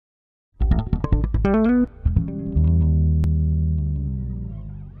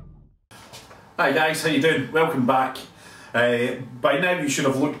Hi guys, how you doing? Welcome back. By now you should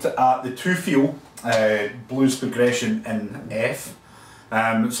have looked at the two feel blues progression in F.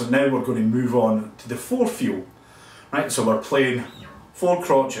 So now we're going to move on to the four feel. Right, so we're playing four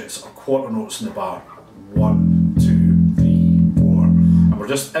crotchets or quarter notes in the bar. 1, 2, 3, 4. And we're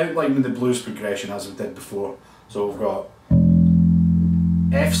just outlining the blues progression as we did before. So we've got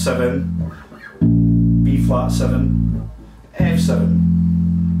F7, B flat 7, F7,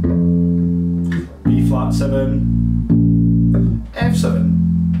 B flat 7, F7,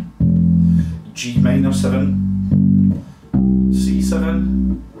 G minor 7,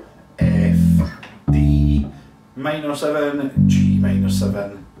 C7, F, D minor 7, G minor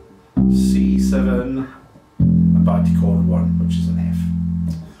 7, C7, and back to chord 1, which is an F.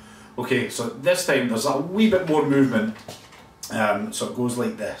 Okay, so this time there's a wee bit more movement, so it goes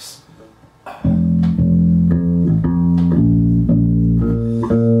like this.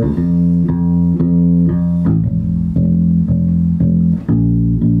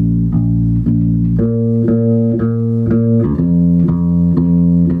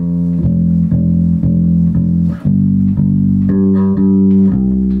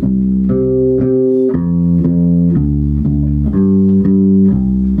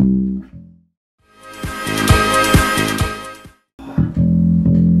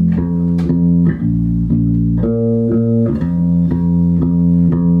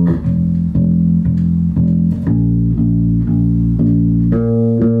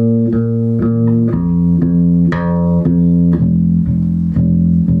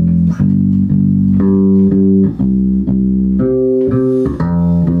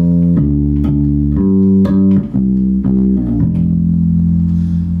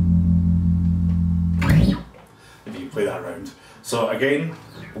 Play that round. So again,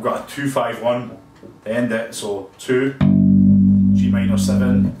 we've got a 2-5-1 to end it. So 2, G minor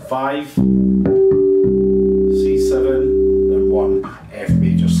 7, 5, C7, then 1, F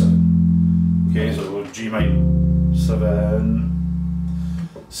major 7. Okay, so we'll G minor 7,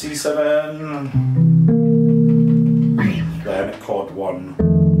 C7, then chord 1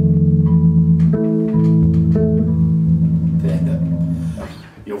 to end it.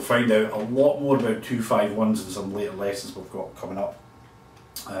 You'll find out a lot more about 2-5-1s in some later lessons we've got coming up.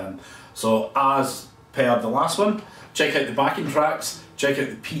 So as per the last one, check out the backing tracks, check out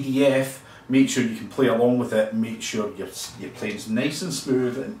the PDF, make sure you can play along with it, make sure your playing's nice and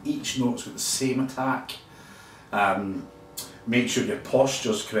smooth and each note's got the same attack. Make sure your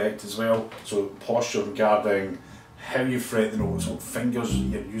posture's correct as well, so posture regarding how you fret the notes, what fingers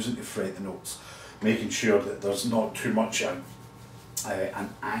you're using to fret the notes, making sure that there's not too much an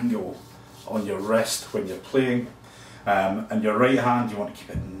angle on your wrist when you're playing, and your right hand you want to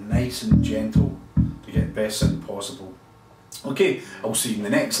keep it nice and gentle to get the best sound possible. Okay, I'll see you in the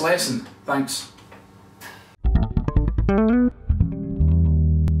next lesson. Thanks.